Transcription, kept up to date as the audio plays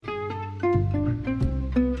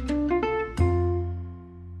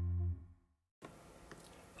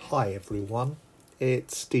Hi everyone,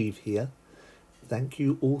 it's Steve here. Thank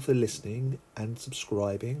you all for listening and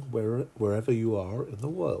subscribing wherever you are in the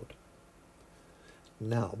world.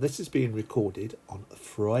 Now, this is being recorded on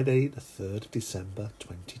Friday the 3rd of December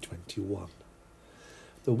 2021.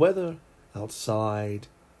 The weather outside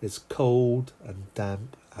is cold and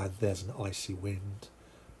damp and there's an icy wind,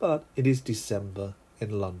 but it is December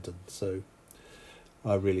in London, so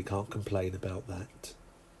I really can't complain about that.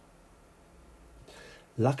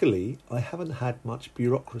 Luckily, I haven't had much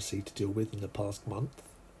bureaucracy to deal with in the past month,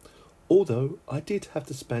 although I did have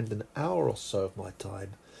to spend an hour or so of my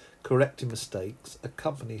time correcting mistakes a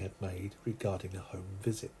company had made regarding a home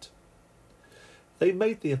visit. They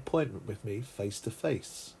made the appointment with me face to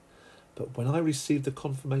face, but when I received the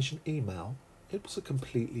confirmation email, it was a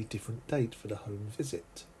completely different date for the home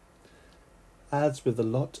visit. As with a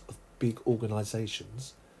lot of big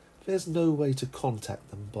organisations, there's no way to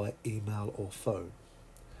contact them by email or phone.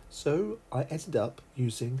 So I ended up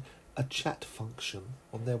using a chat function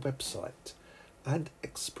on their website and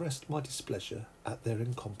expressed my displeasure at their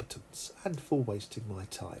incompetence and for wasting my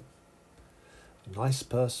time. A nice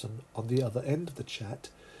person on the other end of the chat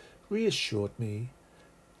reassured me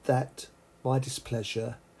that my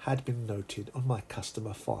displeasure had been noted on my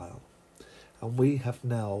customer file, and we have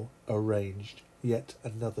now arranged yet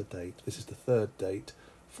another date, this is the third date,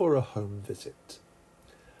 for a home visit.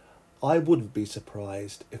 I wouldn't be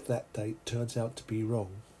surprised if that date turns out to be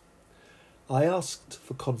wrong. I asked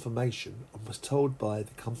for confirmation and was told by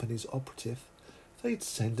the company's operative they'd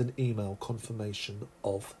send an email confirmation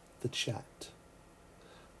of the chat.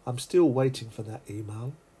 I'm still waiting for that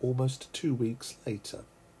email almost 2 weeks later.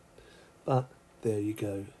 But there you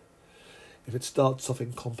go. If it starts off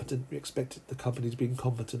incompetent, we expect the company to be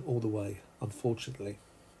incompetent all the way, unfortunately.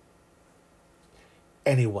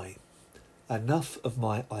 Anyway, enough of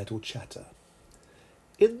my idle chatter.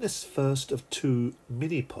 In this first of two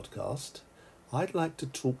mini podcasts, I'd like to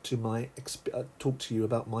talk to you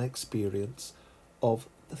about my experience of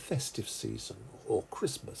the festive season or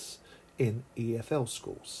Christmas in EFL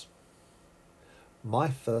schools. My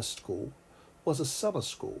first school was a summer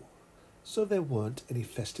school, so there weren't any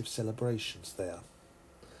festive celebrations there.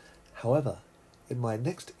 However, in my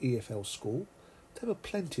next EFL school, there were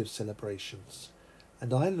plenty of celebrations,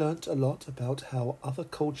 and I learnt a lot about how other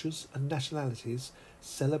cultures and nationalities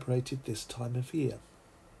celebrated this time of year.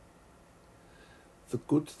 The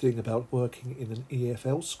good thing about working in an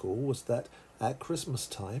EFL school was that at Christmas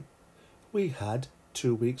time we had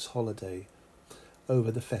 2 weeks holiday over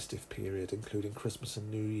the festive period, including Christmas and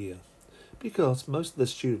New Year, because most of the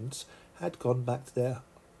students had gone back to their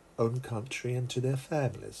own country and to their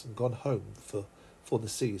families and gone home for the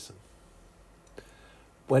season.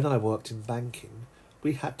 When I worked in banking,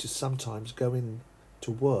 we had to sometimes go in to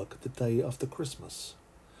work the day after Christmas,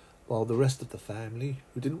 while the rest of the family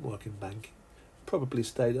who didn't work in banking probably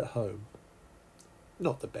stayed at home.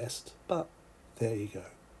 Not the best, but there you go.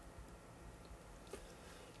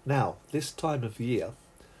 Now, this time of year,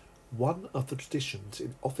 one of the traditions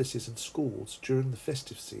in offices and schools during the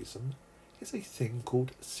festive season is a thing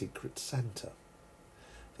called Secret Santa.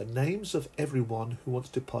 The names of everyone who wants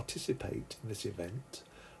to participate in this event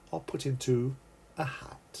are put into a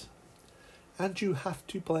hat, and you have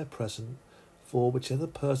to buy a present for whichever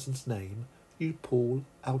person's name you pull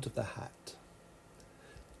out of the hat.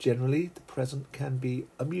 Generally, the present can be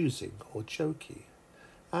amusing or jokey,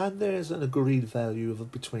 and there is an agreed value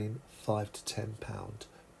of between £5 to £10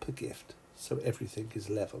 per gift, so everything is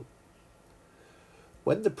level.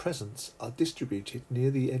 When the presents are distributed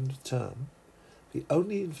near the end of term, the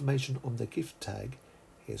only information on the gift tag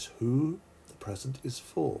is who the present is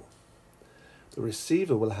for. The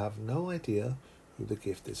receiver will have no idea who the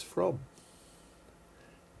gift is from.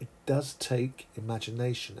 It does take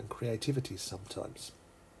imagination and creativity sometimes,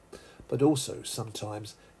 but also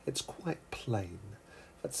sometimes it's quite plain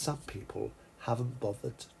that some people haven't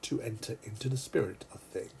bothered to enter into the spirit of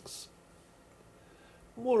things.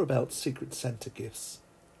 More about Secret Santa gifts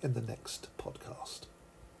in the next podcast.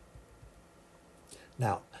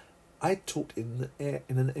 Now, I taught in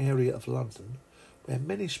an area of London where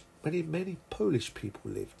many Polish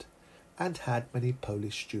people lived and had many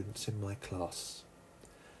Polish students in my class.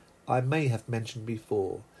 I may have mentioned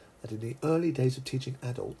before that in the early days of teaching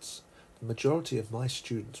adults, the majority of my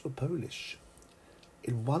students were Polish.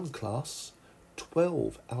 In one class,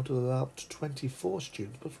 12 out of about 24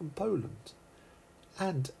 students were from Poland,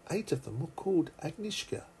 and 8 of them were called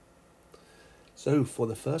Agnieszka. So for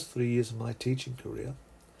the first 3 years of my teaching career,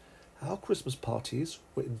 our Christmas parties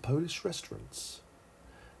were in Polish restaurants.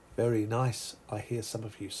 Very nice, I hear some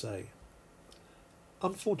of you say.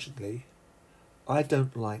 Unfortunately, I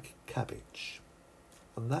don't like cabbage,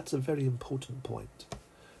 and that's a very important point,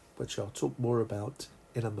 which I'll talk more about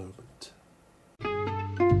in a moment.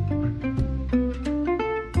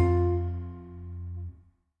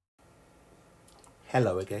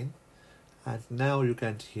 Hello again, and now you're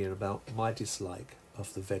going to hear about my dislike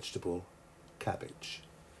of the vegetable cabbage.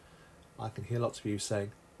 I can hear lots of you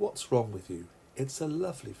saying, "What's wrong with you? It's a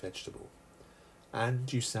lovely vegetable."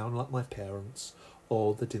 And you sound like my parents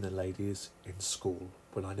or the dinner ladies in school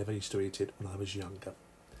when I never used to eat it when I was younger.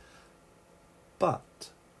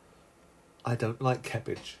 But I don't like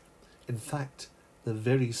cabbage. In fact, the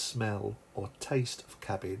very smell or taste of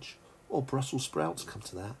cabbage, or Brussels sprouts come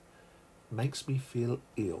to that, makes me feel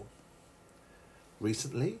ill.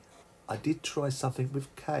 Recently, I did try something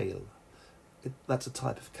with kale. That's a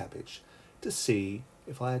type of cabbage, to see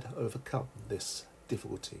if I had overcome this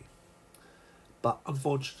difficulty. But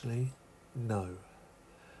unfortunately, no.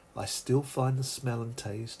 I still find the smell and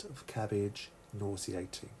taste of cabbage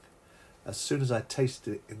nauseating. As soon as I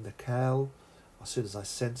tasted it in the kale, as soon as I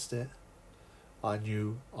sensed it, I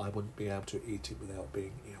knew I wouldn't be able to eat it without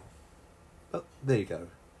being ill. But there you go.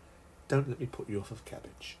 Don't let me put you off of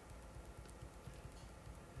cabbage.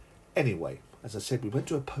 Anyway, as I said, we went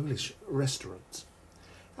to a Polish restaurant,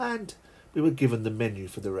 and we were given the menu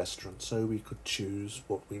for the restaurant so we could choose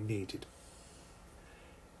what we needed.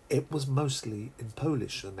 It was mostly in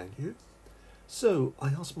Polish, the menu, so I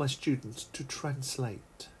asked my students to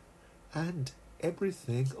translate, and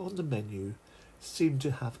everything on the menu seemed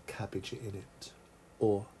to have cabbage in it,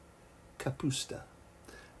 or kapusta,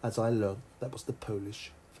 as I learned that was the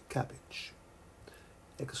Polish for cabbage.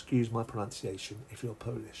 Excuse my pronunciation if you're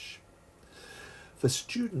Polish. The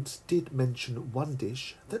students did mention one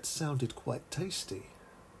dish that sounded quite tasty,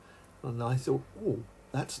 and I thought, oh,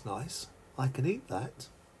 that's nice, I can eat that.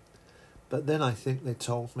 But then I think they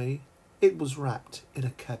told me it was wrapped in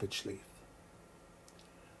a cabbage leaf.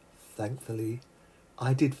 Thankfully,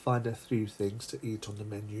 I did find a few things to eat on the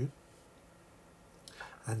menu,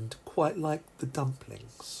 and quite like the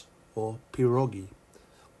dumplings, or pierogi,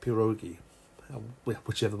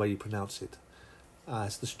 whichever way you pronounce it,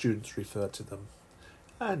 as the students refer to them.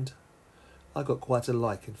 And I got quite a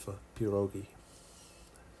liking for pierogi.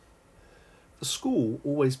 The school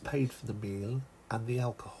always paid for the meal and the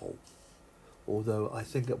alcohol, although I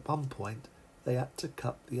think at one point they had to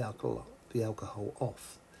cut the alcohol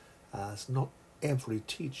off, as not every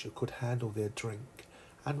teacher could handle their drink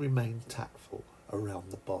and remain tactful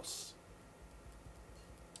around the boss.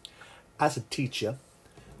 As a teacher,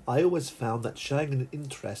 I always found that showing an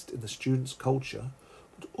interest in the students' culture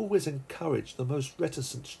would always encourage the most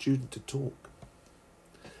reticent student to talk.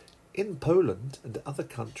 In Poland and other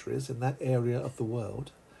countries in that area of the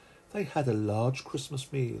world, they had a large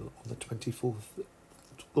Christmas meal on the 24th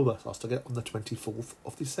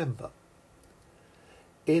of December.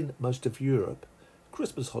 In most of Europe,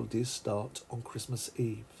 Christmas holidays start on Christmas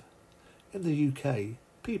Eve. In the UK,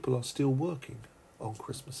 people are still working on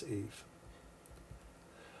Christmas Eve.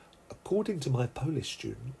 According to my Polish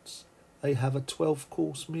students, they have a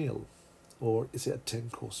 12-course meal, or is it a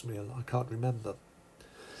 10-course meal? I can't remember.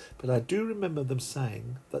 But I do remember them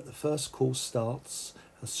saying that the first course starts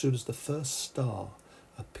as soon as the first star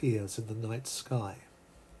appears in the night sky.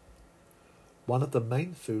 One of the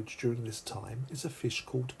main foods during this time is a fish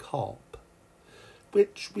called carp,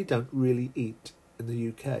 which we don't really eat in the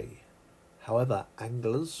UK. However,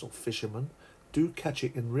 anglers or fishermen do catch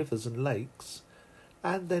it in rivers and lakes,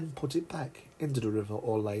 and then put it back into the river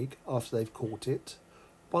or lake after they've caught it,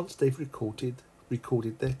 once they've recorded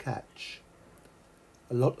their catch.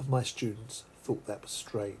 A lot of my students thought that was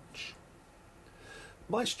strange.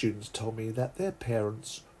 My students told me that their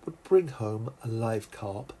parents would bring home a live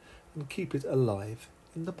carp and keep it alive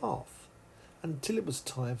in the bath until it was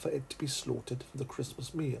time for it to be slaughtered for the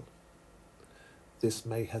Christmas meal. This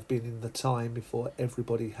may have been in the time before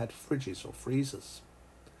everybody had fridges or freezers.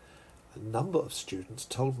 A number of students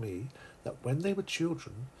told me that when they were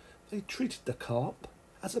children, they treated the carp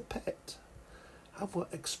as a pet and were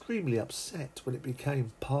extremely upset when it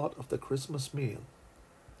became part of the Christmas meal.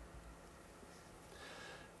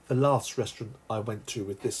 The last restaurant I went to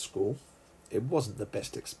with this school, it wasn't the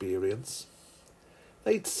best experience.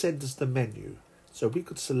 They'd send us the menu so we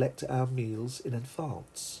could select our meals in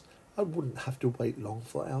advance and wouldn't have to wait long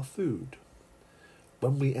for our food.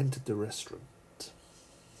 When we entered the restaurant,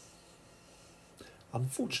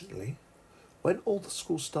 unfortunately, when all the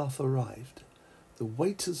school staff arrived, the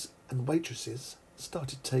waiters and waitresses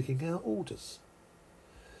started taking our orders.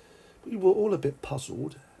 We were all a bit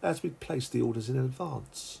puzzled as we'd placed the orders in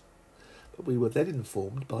advance, but we were then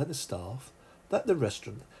informed by the staff that the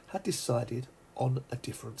restaurant had decided on a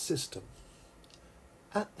different system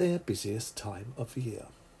at their busiest time of year.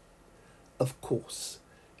 Of course,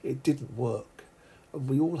 it didn't work, and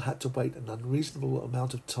we all had to wait an unreasonable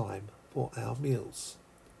amount of time for our meals.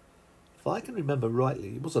 If I can remember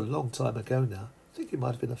rightly, it was a long time ago now. I think it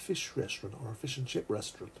might have been a fish restaurant or a fish and chip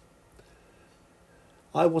restaurant.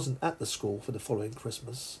 I wasn't at the school for the following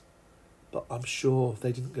Christmas, but I'm sure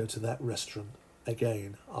they didn't go to that restaurant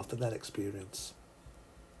again after that experience.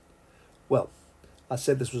 Well, I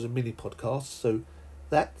said this was a mini podcast, so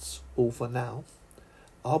that's all for now.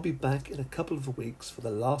 I'll be back in a couple of weeks for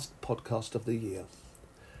the last podcast of the year.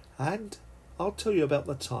 And I'll tell you about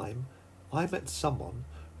the time I met someone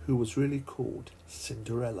who was really called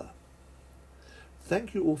Cinderella.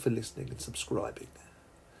 Thank you all for listening and subscribing.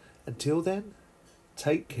 Until then,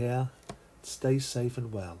 take care, stay safe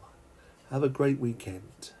and well. Have a great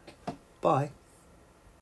weekend. Bye.